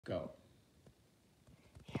Go.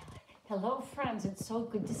 Hello, friends. It's so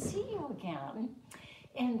good to see you again.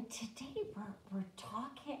 And today we're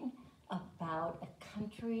talking about a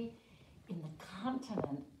country in the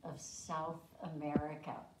continent of South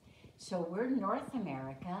America. So we're North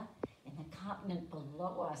America, and the continent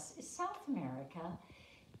below us is South America.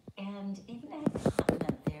 And in that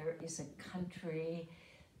continent, there is a country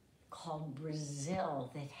called Brazil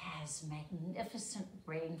that has magnificent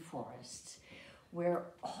rainforests where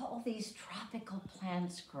all these tropical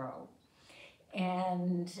plants grow.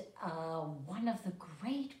 And one of the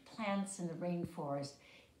great plants in the rainforest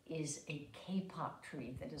is a kapok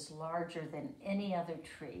tree that is larger than any other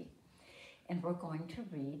tree. And we're going to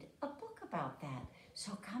read a book about that.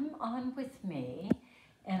 So come on with me,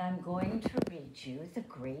 and I'm going to read you The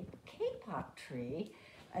Great Kapok Tree,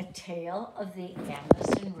 A Tale of the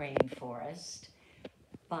Amazon Rainforest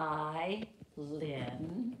by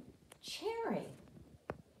Lynne Cherry.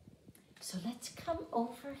 So let's come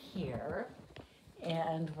over here,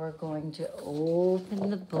 and we're going to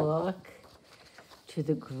open the book to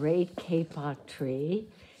The Great Kapok Tree.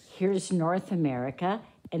 Here's North America,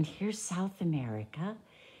 and here's South America.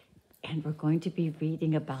 And we're going to be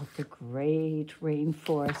reading about the great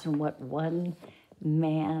rainforest and what one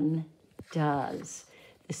man does.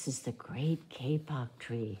 This is the Great Kapok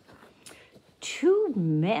Tree. Two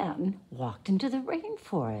men walked into the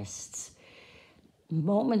rainforests.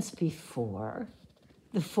 Moments before,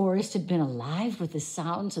 the forest had been alive with the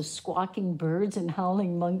sounds of squawking birds and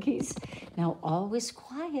howling monkeys. Now all was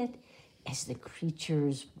quiet as the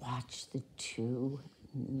creatures watched the two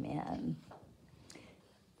men.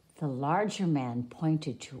 The larger man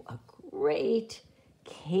pointed to a great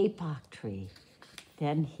kapok tree.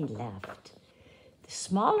 Then he left. The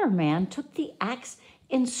smaller man took the axe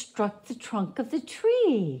and struck the trunk of the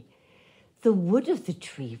tree. The wood of the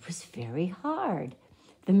tree was very hard.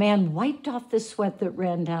 The man wiped off the sweat that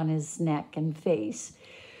ran down his neck and face.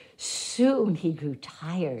 Soon he grew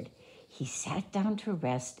tired. He sat down to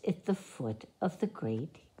rest at the foot of the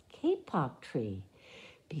great kapok tree.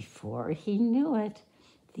 Before he knew it,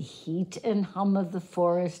 the heat and hum of the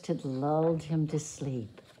forest had lulled him to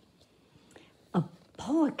sleep. A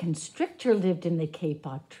boa constrictor lived in the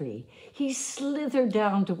kapok tree. He slithered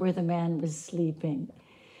down to where the man was sleeping.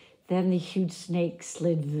 Then the huge snake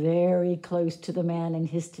slid very close to the man and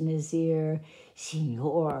hissed in his ear,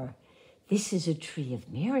 "Senor, this is a tree of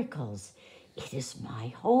miracles. It is my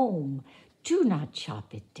home. Do not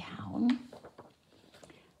chop it down."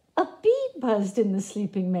 A bee buzzed in the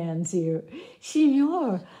sleeping man's ear.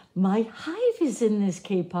 "Senor, my hive is in this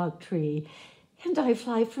kapok tree, and I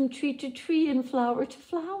fly from tree to tree and flower to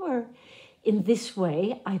flower. In this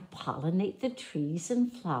way, I pollinate the trees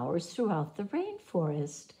and flowers throughout the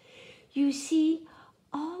rainforest. You see,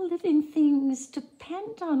 all living things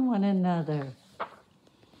depend on one another."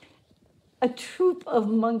 A troop of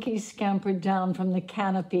monkeys scampered down from the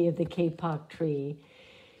canopy of the kapok tree.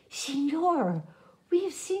 "Senor, we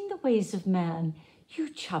have seen the ways of man. You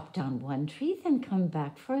chop down one tree, then come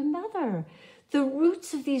back for another. The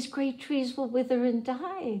roots of these great trees will wither and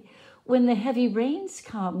die. When the heavy rains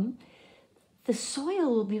come, the soil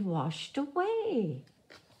will be washed away."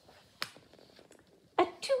 A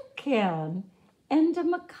toucan and a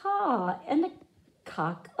macaw and a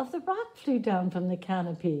cock of the rock flew down from the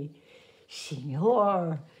canopy.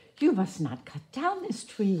 "Senor, you must not cut down this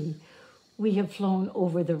tree. We have flown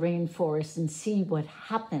over the rainforest and see what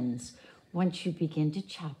happens once you begin to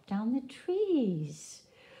chop down the trees.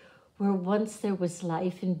 Where once there was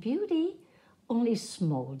life and beauty, only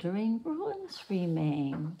smoldering ruins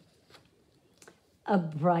remain." A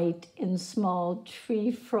bright and small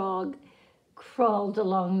tree frog crawled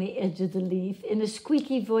along the edge of the leaf. In a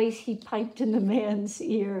squeaky voice, he piped in the man's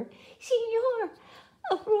ear, "Senor,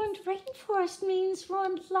 a ruined rainforest means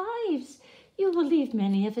ruined lives. You will leave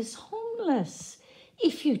many of us homeless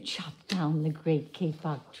if you chop down the great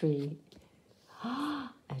kapok tree."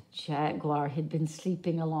 A jaguar had been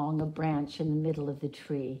sleeping along a branch in the middle of the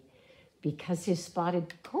tree. Because his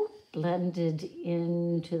spotted coat blended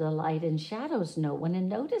into the light and shadows, no one had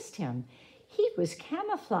noticed him. He was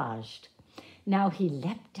camouflaged. Now he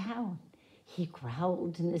leapt down. He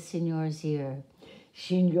growled in the senor's ear,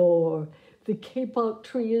 "Senor, the kapok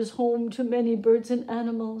tree is home to many birds and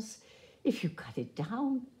animals. If you cut it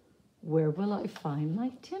down, where will I find my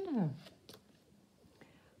dinner?"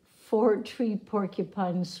 4 tree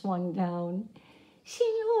porcupines swung down.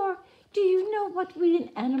 "Senor, do you know what we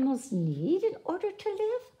and animals need in order to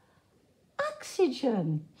live?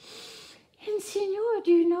 Oxygen. And senor,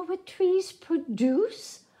 do you know what trees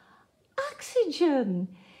produce? Oxygen.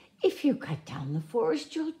 If you cut down the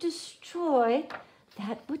forest, you'll destroy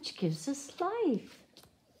that which gives us life.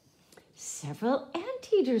 Several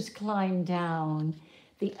anteaters climbed down.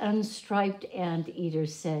 The unstriped anteater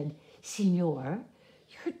said, "Signor,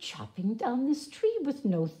 you're chopping down this tree with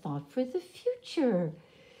no thought for the future.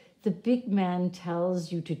 The big man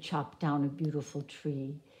tells you to chop down a beautiful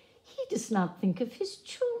tree. He does not think of his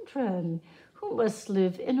children, who must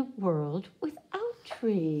live in a world without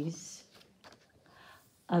trees."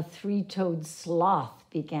 A three-toed sloth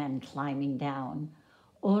began climbing down.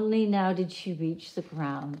 Only now did she reach the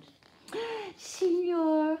ground.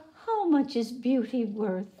 "Signor, how much is beauty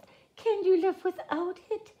worth? Can you live without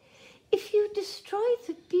it? If you destroy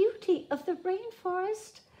the beauty of the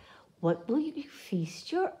rainforest, what will you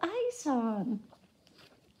feast your eyes on?"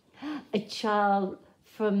 A child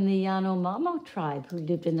from the Yanomamo tribe who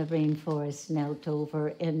lived in the rainforest knelt over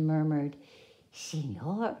and murmured,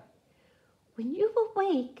 "Signor, when you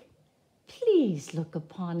awake, please look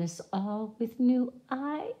upon us all with new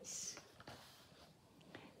eyes."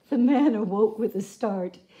 The man awoke with a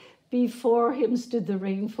start. Before him stood the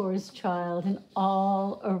rainforest child, and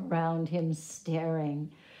all around him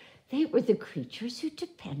staring. They were the creatures who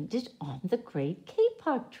depended on the great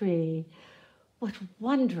kapok tree. What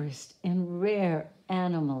wondrous and rare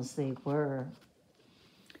animals they were.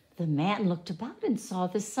 The man looked about and saw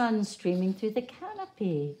the sun streaming through the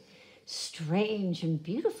canopy. Strange and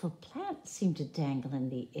beautiful plants seemed to dangle in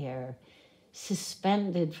the air,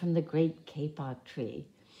 suspended from the great kapok tree.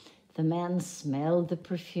 The man smelled the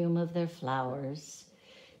perfume of their flowers.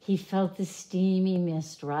 He felt the steamy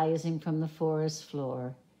mist rising from the forest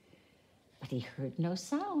floor. But he heard no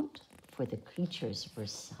sound, for the creatures were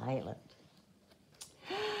silent.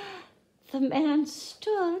 The man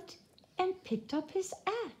stood and picked up his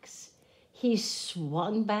axe. He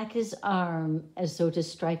swung back his arm as though to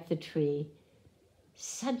strike the tree.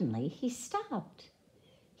 Suddenly he stopped.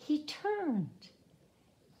 He turned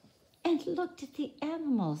and looked at the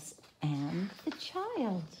animals and the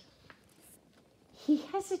child. He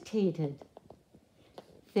hesitated.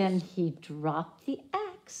 Then he dropped the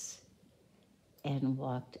axe and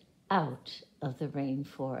walked out of the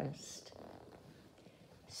rainforest.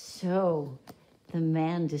 So the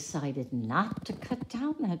man decided not to cut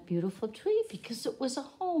down that beautiful tree because it was a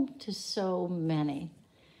home to so many.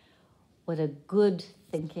 What a good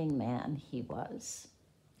thinking man he was.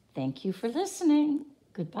 Thank you for listening.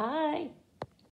 Goodbye.